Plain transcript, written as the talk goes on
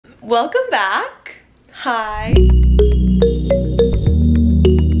Welcome back. Hi.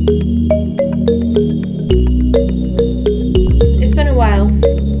 It's been a while.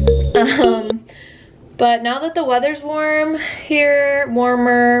 But now that the weather's warm here,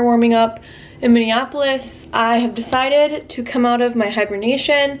 warming up in Minneapolis, I have decided to come out of my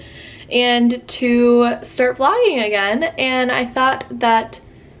hibernation and to start vlogging again. And I thought that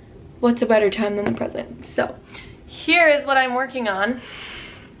what's a better time than the present? So here is what I'm working on.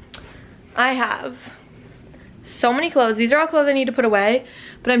 I have so many clothes. These are all clothes I need to put away,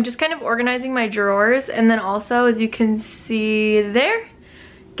 but I'm just kind of organizing my drawers, and then also, as you can see there,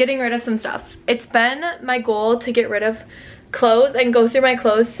 getting rid of some stuff. It's been my goal to get rid of clothes and go through my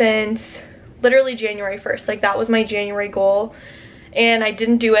clothes since literally January 1st. Like, that was my January goal, and I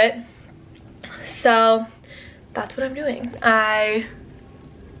didn't do it. So that's what I'm doing. I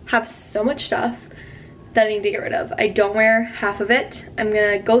have so much stuff that I need to get rid of. I don't wear half of it. I'm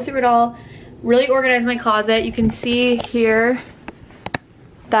gonna go through it all, really organize my closet. You can see here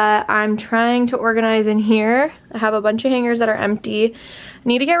that I'm trying to organize in here. I have a bunch of hangers that are empty. I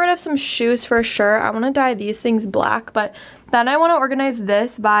need to get rid of some shoes for sure. I wanna dye these things black, but then I wanna organize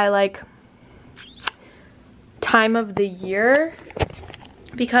this by like time of the year,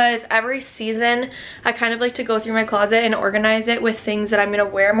 because every season I kind of like to go through my closet and organize it with things that I'm gonna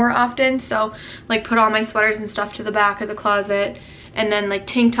wear more often. So like put all my sweaters and stuff to the back of the closet, and then like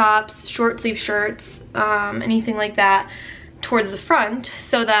tank tops, short sleeve shirts, anything like that towards the front,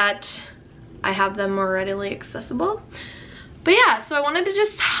 so that I have them more readily accessible. But yeah, so I wanted to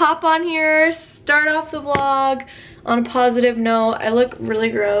just hop on here, start off the vlog on a positive note. I look really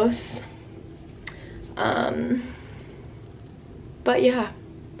gross. But yeah.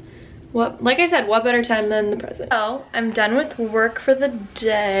 Like I said, what better time than the present? So, I'm done with work for the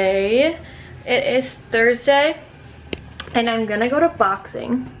day. It is Thursday, and I'm gonna go to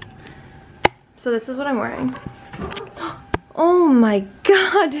boxing. So this is what I'm wearing. Oh my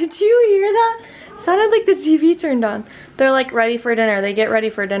god, did you hear that? Sounded like the TV turned on. They're like ready for dinner. They get ready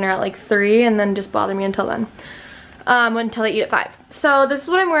for dinner at like 3 and then just bother me until then. Until they eat at 5. So this is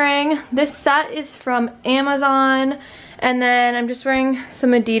what I'm wearing. This set is from Amazon. And then I'm just wearing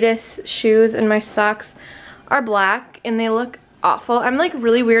some Adidas shoes, and my socks are black and they look awful. I'm like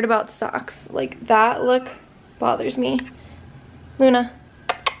really weird about socks. Like, that look bothers me. Luna.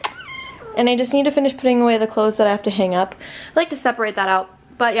 And I just need to finish putting away the clothes that I have to hang up. I like to separate that out.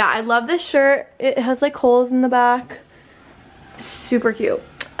 But yeah, I love this shirt. It has like holes in the back. Super cute.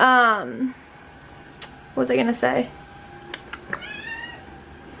 What was I gonna say?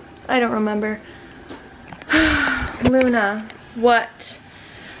 I don't remember. Luna, what?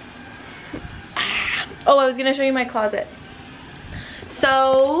 Oh, I was gonna show you my closet.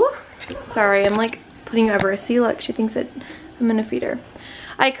 So, sorry, I'm like putting you over. See, look, she thinks that I'm gonna feed her.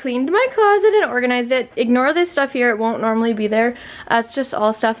 I cleaned my closet and organized it. Ignore this stuff here, it won't normally be there. That's just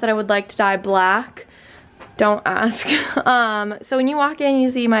all stuff that I would like to dye black. Don't ask. So when you walk in, you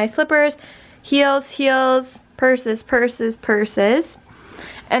see my slippers, heels, purses.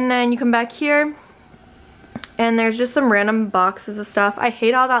 And then you come back here, and there's just some random boxes of stuff. I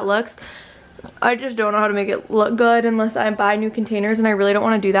hate how that looks. I just don't know how to make it look good unless I buy new containers, and I really don't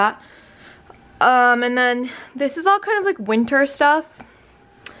want to do that. And then this is all kind of like winter stuff.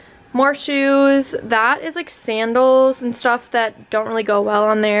 More shoes. That is like sandals and stuff that don't really go well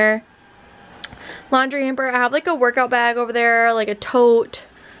on there. Laundry hamper. I have like a workout bag over there, like a tote.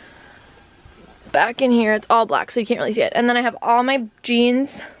 Back in here, it's all black, so you can't really see it. And then I have all my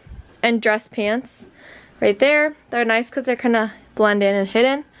jeans and dress pants right there. They're nice because they're kind of blend in and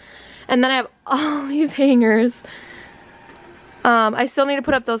hidden. And then I have all these hangers. I still need to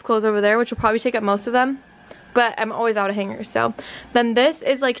put up those clothes over there, which will probably take up most of them, but I'm always out of hangers. So then this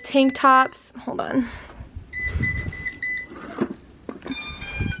is like tank tops. Hold on.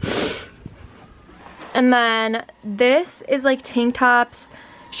 And then this is like tank tops,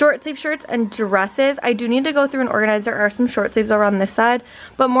 short sleeve shirts, and dresses. I do need to go through and organize. There are some short sleeves over on this side,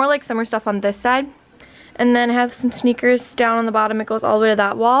 but more like summer stuff on this side. And then I have some sneakers down on the bottom. It goes all the way to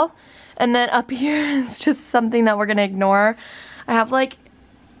that wall. And then up here is just something that we're gonna ignore. I have like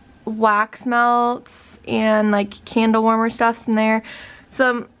wax melts and like candle warmer stuffs in there.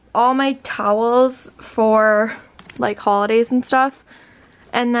 All my towels for like holidays and stuff.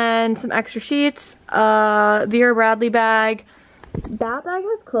 And then some extra sheets, Vera Bradley bag. That bag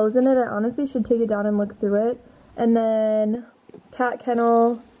has clothes in it. I honestly should take it down and look through it. And then cat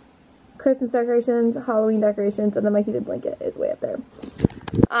kennel, Christmas decorations, Halloween decorations, and then my heated blanket is way up there.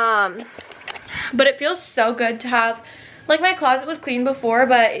 But it feels so good to have, like, my closet was clean before,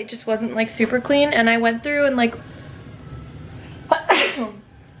 but it just wasn't like super clean, and I went through and like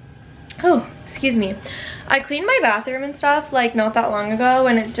Oh, excuse me. I cleaned my bathroom and stuff like not that long ago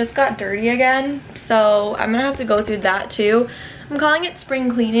and it just got dirty again. So I'm gonna have to go through that too. I'm calling it spring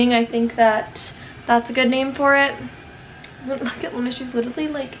cleaning. I think that's a good name for it. Look at Luna, she's literally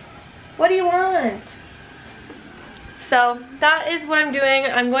like, what do you want? So that is what I'm doing.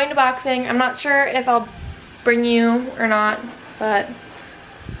 I'm going to boxing. I'm not sure if I'll bring you or not, but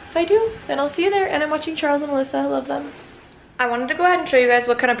if I do, then I'll see you there. And I'm watching Charles and Alyssa. I love them. I wanted to go ahead and show you guys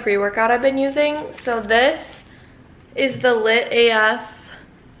what kind of pre-workout I've been using. So this is the Lit AF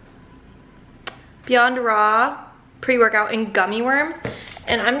Beyond Raw pre-workout in gummy worm.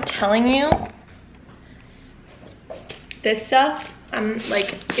 And I'm telling you, this stuff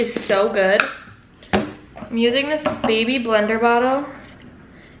is so good. I'm using this baby blender bottle,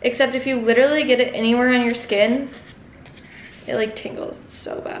 except if you literally get it anywhere on your skin, it like tingles. It's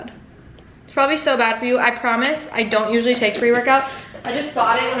so bad. It's probably so bad for you. I promise I don't usually take pre-workout. I just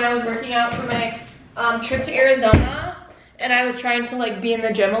bought it when I was working out for my trip to Arizona, and I was trying to like be in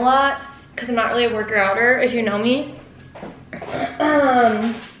the gym a lot because I'm not really a worker-outer, if you know me.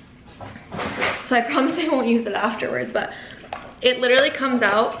 So I promise I won't use it afterwards, but it literally comes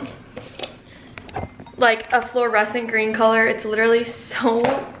out like a fluorescent green color. It's literally so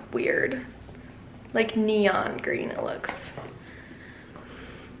weird. Like neon green it looks.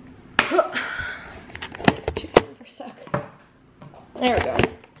 There we go.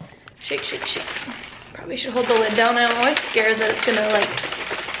 Shake, shake, shake. Probably should hold the lid down. I'm always scared that it's gonna like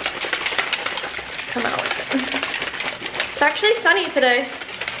come out with it. It's actually sunny today,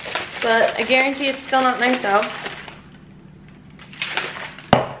 but I guarantee it's still not nice out.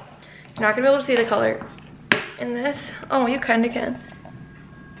 You're not gonna be able to see the color in this. Oh, you kinda can.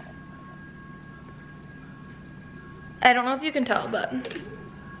 I don't know if you can tell, but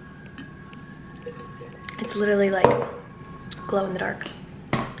it's literally like glow in the dark.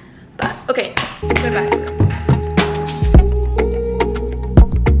 But okay, goodbye.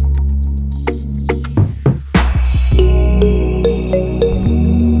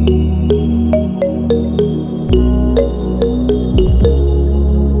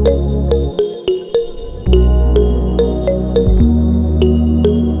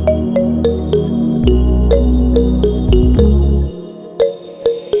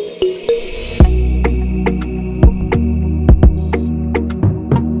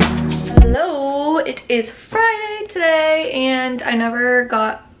 Is Friday today, and I never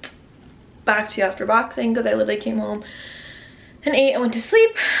got back to you after boxing because I literally came home and ate and went to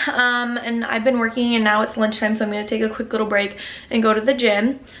sleep. And I've been working and now it's lunchtime, so I'm gonna take a quick little break and go to the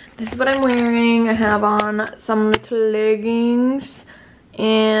gym. This is what I'm wearing. I have on some little leggings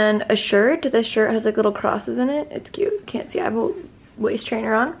and a shirt. This shirt has like little crosses in it. It's cute. Can't see, I have a waist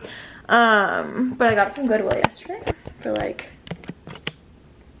trainer on. But I got it from Goodwill yesterday for like,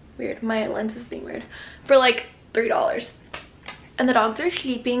 weird, my lens is being weird, for like $3. And the dogs are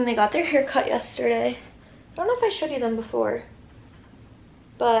sleeping. They got their hair cut yesterday. I don't know if I showed you them before,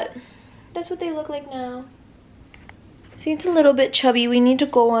 but that's what they look like now. See, it's a little bit chubby. We need to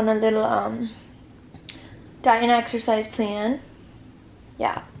go on a little diet and exercise plan.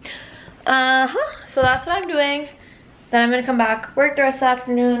 Yeah. So that's what I'm doing. Then I'm gonna come back, work the rest of the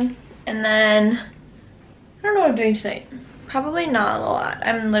afternoon, and then I don't know what I'm doing tonight. Probably not a lot.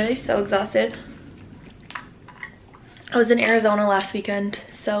 I'm literally so exhausted. I was in Arizona last weekend,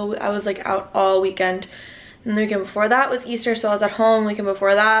 so I was like out all weekend. And the weekend before that was Easter, so I was at home. The weekend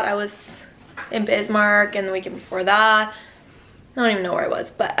before that I was in Bismarck, and the weekend before that, I don't even know where I was,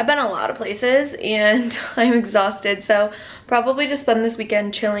 but I've been a lot of places and I'm exhausted, so probably just spend this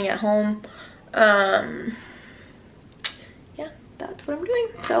weekend chilling at home. Yeah, that's what I'm doing,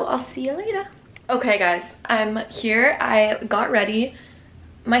 so I'll see you later. Okay guys, I'm here. I got ready.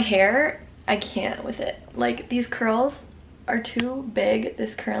 My hair, I can't with it. Like, these curls are too big.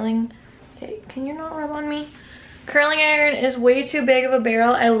 This curling, okay, can you not rub on me? Curling iron is way too big of a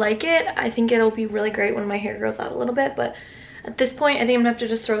barrel. I like it. I think it'll be really great when my hair grows out a little bit, but at this point, I think I'm gonna have to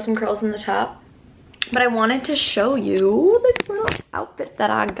just throw some curls in the top. But I wanted to show you this little outfit that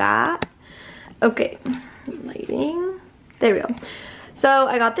I got. Okay, lighting. There we go. So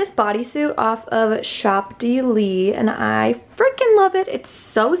I got this bodysuit off of Shopdee and I freaking love it. It's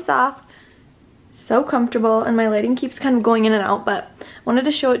so soft, so comfortable, and my lighting keeps kind of going in and out, but I wanted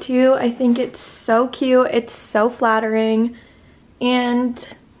to show it to you. I think it's so cute. It's so flattering. And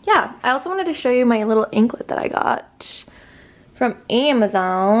yeah, I also wanted to show you my little anklet that I got from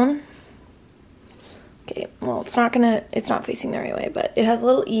Amazon. Okay, well, it's not facing the right way, but it has a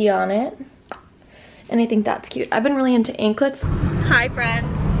little E on it. And I think that's cute. I've been really into anklets. Hi, friends.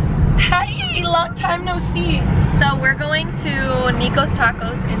 Hi. Hey, long time no see. So we're going to Nico's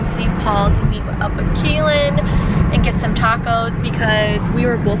Tacos in St. Paul to meet up with Kaylin and get some tacos because we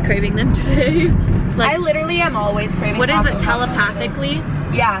were both craving them today. Like, I literally am always craving what tacos. What is it, telepathically?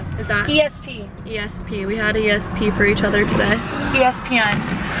 Yeah. Is that? ESP. ESP. We had ESP for each other today. ESPN.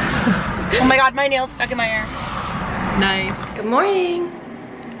 Oh my god, my nail's stuck in my hair. Nice. Good morning.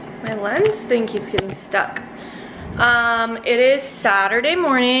 My lens thing keeps getting stuck. It is Saturday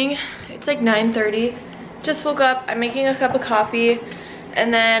morning. It's like 9:30. Just woke up. I'm making a cup of coffee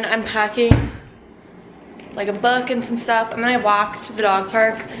and then I'm packing like a book and some stuff. I'm gonna walk to the dog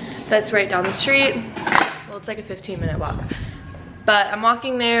park that's right down the street. Well, it's like a 15-minute walk. But I'm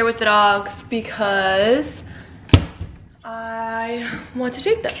walking there with the dogs because I want to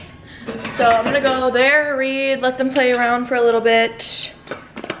take them. So I'm gonna go there, read, let them play around for a little bit.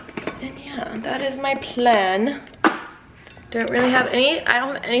 And yeah, that is my plan. Don't really have I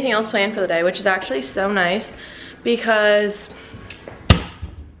don't have anything else planned for the day, which is actually so nice because,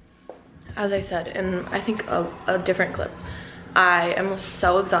 as I said in I think a different clip, I am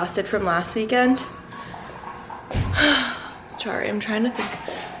so exhausted from last weekend. Sorry, I'm trying to think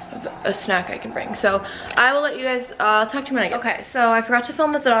of a snack I can bring. So I will let you guys talk to me when I get. Okay, so I forgot to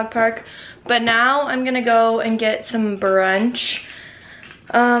film at the dog park, but now I'm gonna go and get some brunch.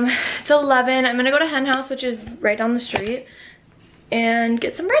 It's 11. I'm gonna go to Hen House, which is right down the street, and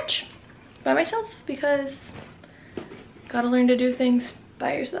get some brunch by myself because gotta learn to do things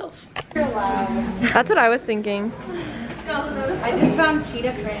by yourself. That's what I was thinking. I just found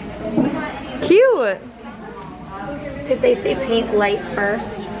cheetah print. Cute. Did they say paint light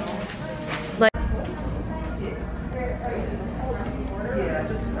first? Like.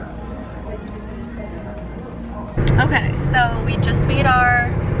 Okay, so we just made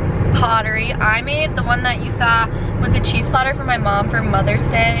our pottery. I made the one that you saw was a cheese platter for my mom for Mother's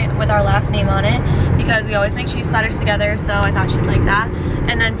Day with our last name on it because we always make cheese platters together, so I thought she'd like that.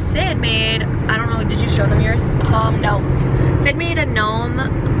 And then Sid made, I don't know, did you show them yours? No. Sid made a gnome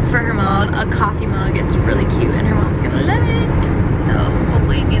for her mom, a coffee mug. It's really cute and her mom's gonna love it. So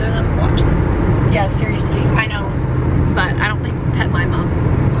hopefully neither of them watch this. Yeah, seriously, I know. But I don't think that my mom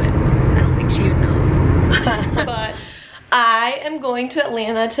would. I don't think she even knows. But I am going to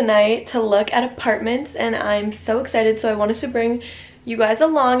Atlanta tonight to look at apartments and I'm so excited, so I wanted to bring you guys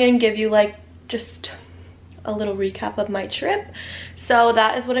along and give you like just a little recap of my trip. So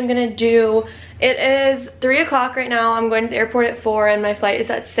that is what I'm gonna do. It is 3 o'clock right now. I'm going to the airport at 4 and my flight is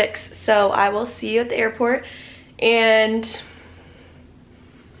at 6. So I will see you at the airport and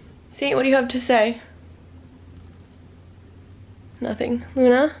see, what do you have to say? Nothing.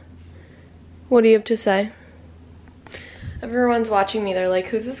 Luna, what do you have to say? Everyone's watching me. They're like,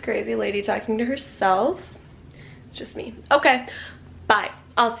 who's this crazy lady talking to herself? It's just me. Okay, bye.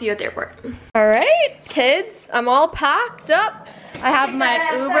 I'll see you at the airport. All right, kids, I'm all packed up. I have my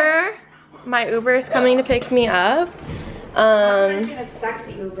Uber. My Uber is coming to pick me up. A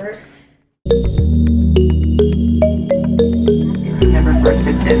sexy Uber. Number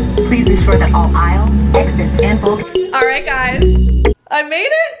restricted. Please ensure that all aisles, exits, and bulkheads. All right, guys, I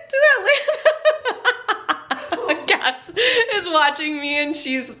made it to Atlanta. Cass is watching me and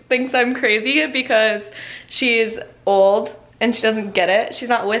she thinks I'm crazy because she's old and she doesn't get it. She's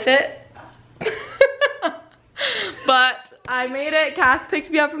not with it. But I made it. Cass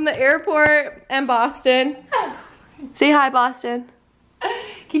picked me up from the airport in Boston. Say hi, Boston.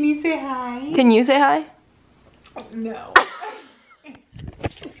 Can you say hi? Can you say hi? No.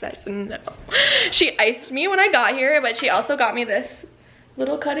 That's no. She iced me when I got here, but she also got me this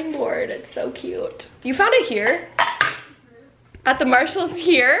little cutting board. It's so cute. You found it here? At the Marshalls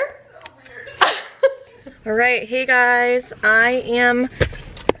here? All right, hey guys, I am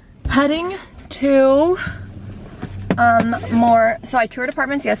heading to so I toured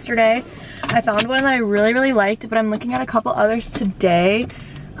apartments yesterday. I found one that I really liked, but I'm looking at a couple others today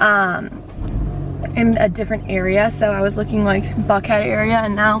in a different area. So I was looking like Buckhead area,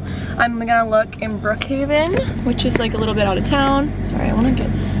 and now I'm gonna look in Brookhaven, which is like a little bit out of town. Sorry, I wanna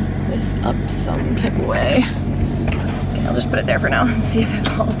get this up some type of way. Okay, I'll just put it there for now and see if it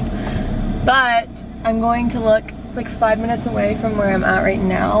falls. But I'm going to look, it's like 5 minutes away from where I'm at right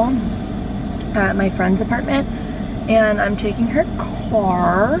now, at my friend's apartment, and I'm taking her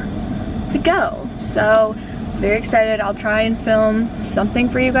car to go. So very excited. I'll try and film something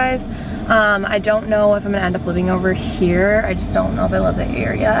for you guys. I don't know if I'm gonna end up living over here. I just don't know if I love the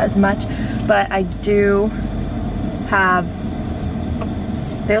area as much, but I do have,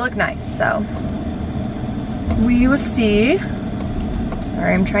 they look nice, so we will see.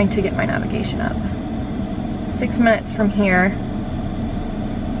 Sorry, I'm trying to get my navigation up. 6 minutes from here.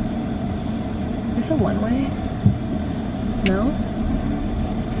 a one-way? No?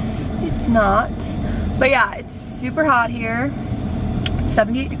 It's not. But yeah, it's super hot here. It's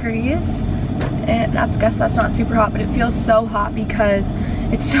 78 degrees. And I guess that's not super hot, but it feels so hot because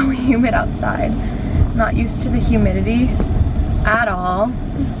it's so humid outside. I'm not used to the humidity at all.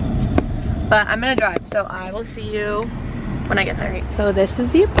 But I'm gonna drive, so I will see you when I get there. So this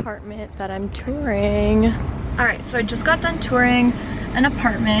is the apartment that I'm touring. All right, so I just got done touring an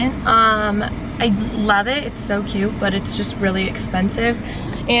apartment. I love it, it's so cute, but it's just really expensive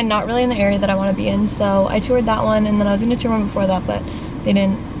and not really in the area that I wanna be in. So I toured that one, and then I was gonna tour one before that, but they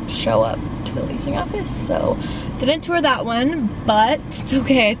didn't show up to the leasing office, so didn't tour that one, but it's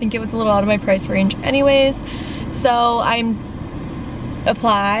okay. I think it was a little out of my price range anyways. So I'm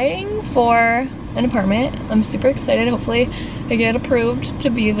applying for an apartment. I'm super excited. Hopefully I get approved to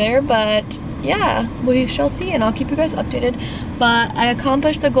be there, but yeah, we shall see, and I'll keep you guys updated. But I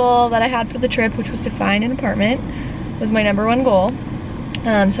accomplished the goal that I had for the trip, which was to find an apartment. It was my #1 goal.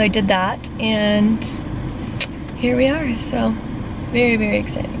 So I did that, and here we are. So very, very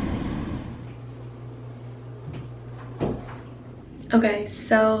exciting. Okay,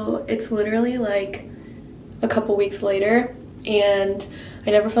 so it's literally like a couple weeks later, and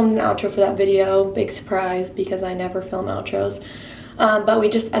I never filmed an outro for that video. Big surprise, because I never film outros. But we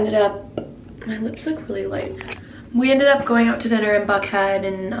just ended up, my lips look really light. We ended up going out to dinner in Buckhead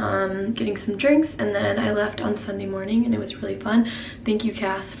and getting some drinks, and then I left on Sunday morning, and it was really fun. Thank you,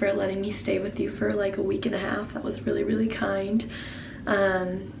 Cass, for letting me stay with you for like a week and a half. That was really, really kind.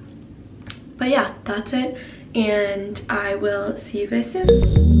 But yeah, that's it, and I will see you guys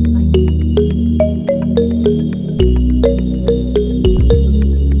soon.